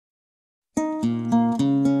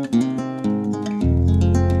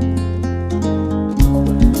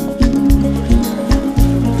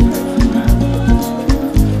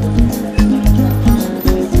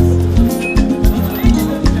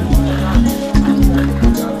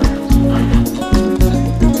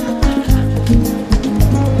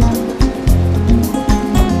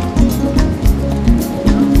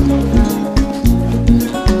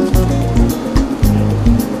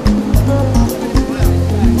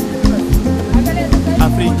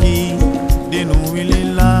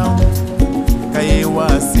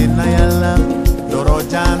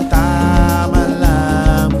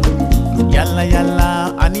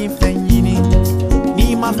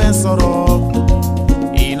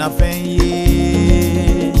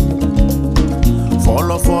fenye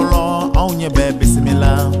follow on your baby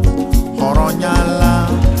similar horonyala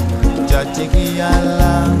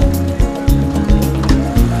jachikiyala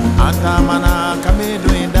antamana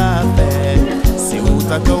kamedo indafe si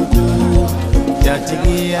utakaku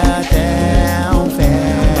jachikiyate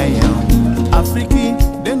onfeya Afriki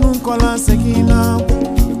denun kola sekina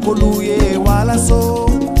koluye wala so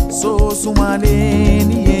sumade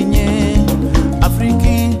ni yenye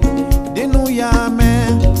Afriki denu yame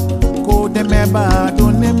ko deme ba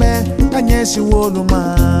doneme kanyeshi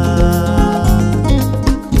woluma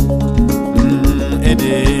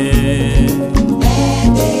ede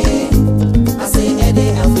I say ede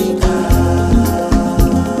Africa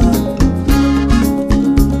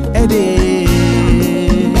ede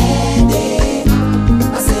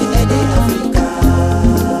I say ede Africa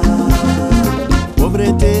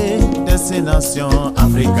pauvreté destination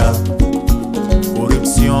Africa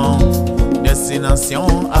corruption destination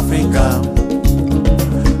Africa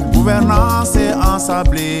gouvernance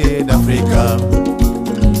ensablée d'Africa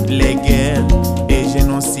les guerres et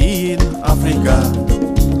génocide Africa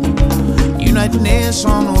United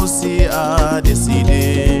Nations aussi a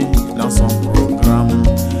décidé dans son programme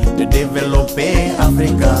de développer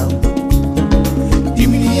Africa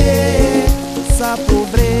diminuer sa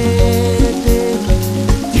pauvreté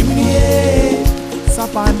diminuer sa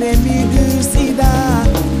pandémie du sida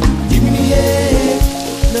diminuer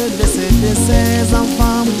le décès de ses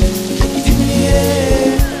enfants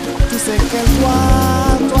diminuer tout ce qu'elle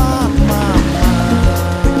doit toi maman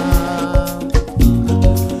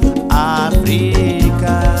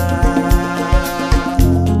Africa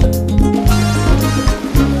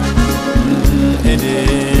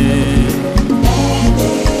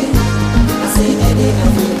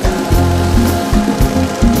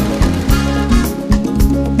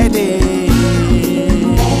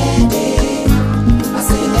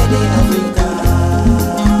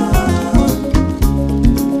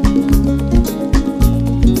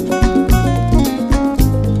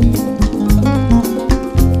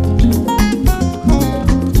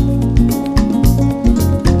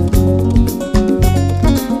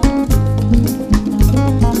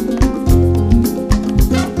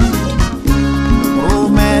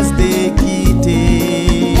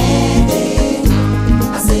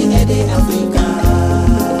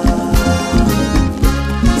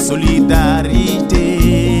solidarité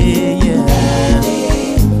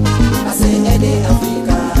I say aider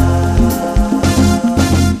Africa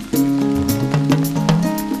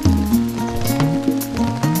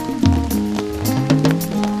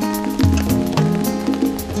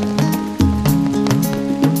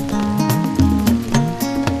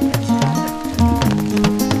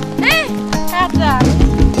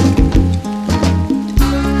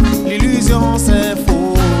l'illusion c'est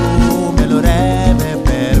faux mais le rêve est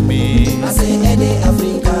permis I say aider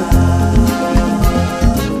Africa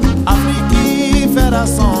Afrique fera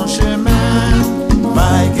son chemin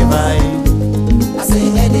bye que bye I say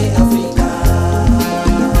aider Africa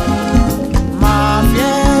ma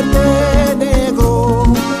fierté négro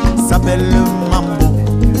s'appelle le mambo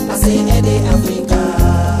I say aider Africa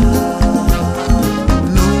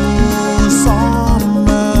nous sommes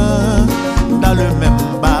dans le même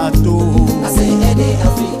bateau I say aider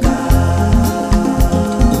Africa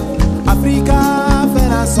Africa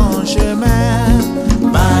fera son chemin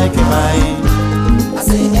bye que bye I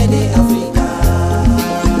say aider Africa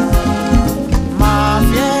ma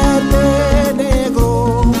fierté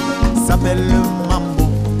négro s'appelle le mambo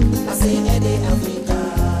I say aider Africa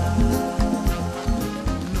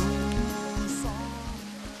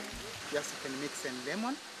Just can mix and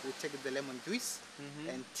lemon. We take the lemon juice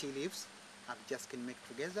and tea leaves. And just can make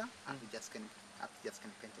together and we just can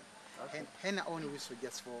paint it. Okay. And henna only we use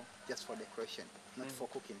just for decoration, not for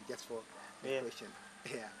cooking, just for decoration.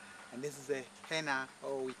 Yeah. And this is a henna,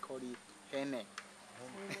 or we call it henne.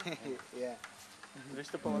 Yeah.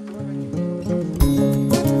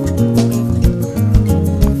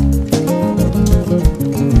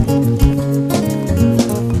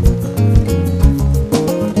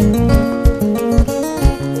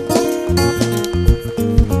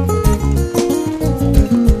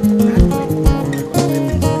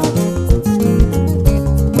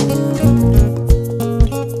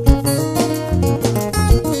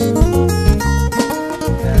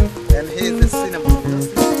 And here's the cinnamon.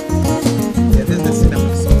 Yeah, this is the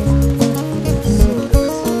cinnamon sauce. So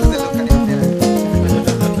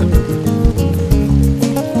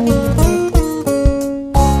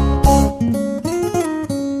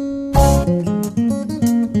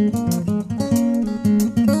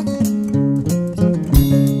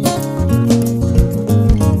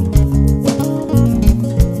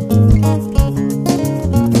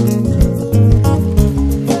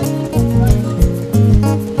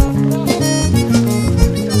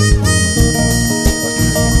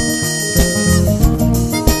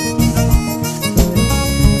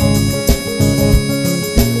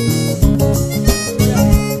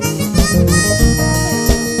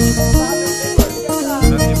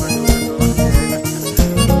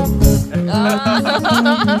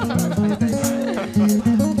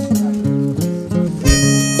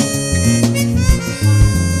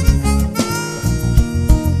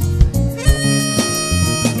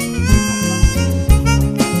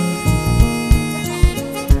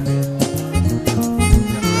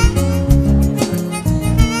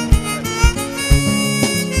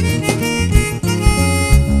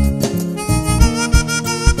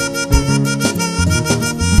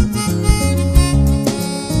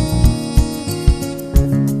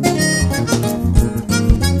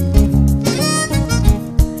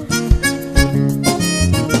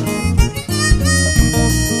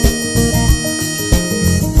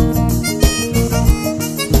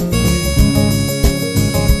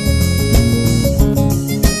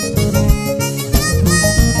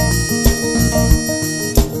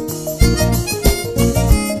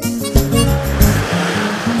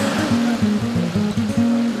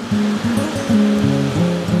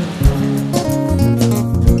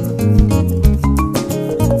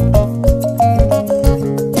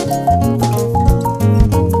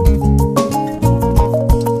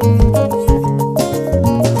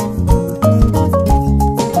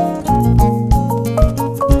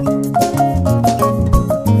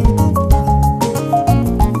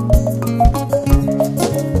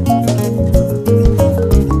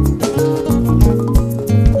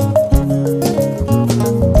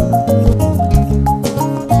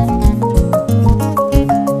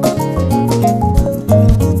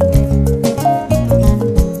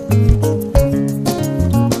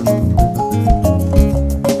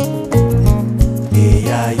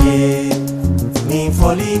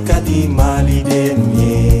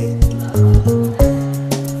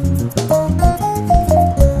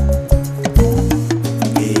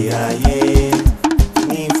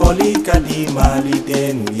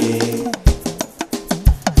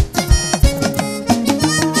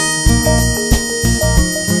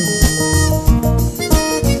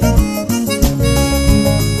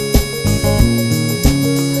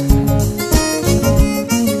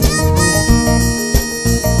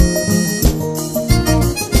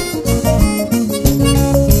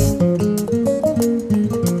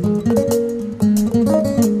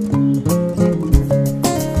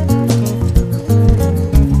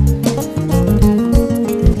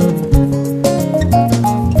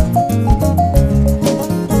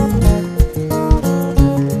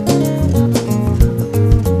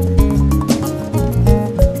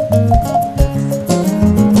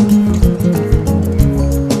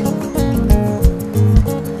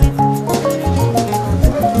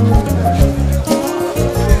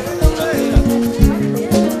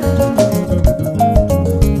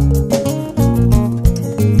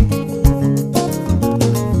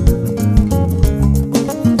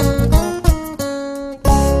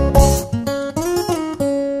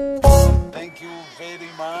Thank you very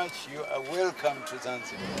much. You are welcome to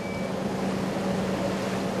Zanzibar.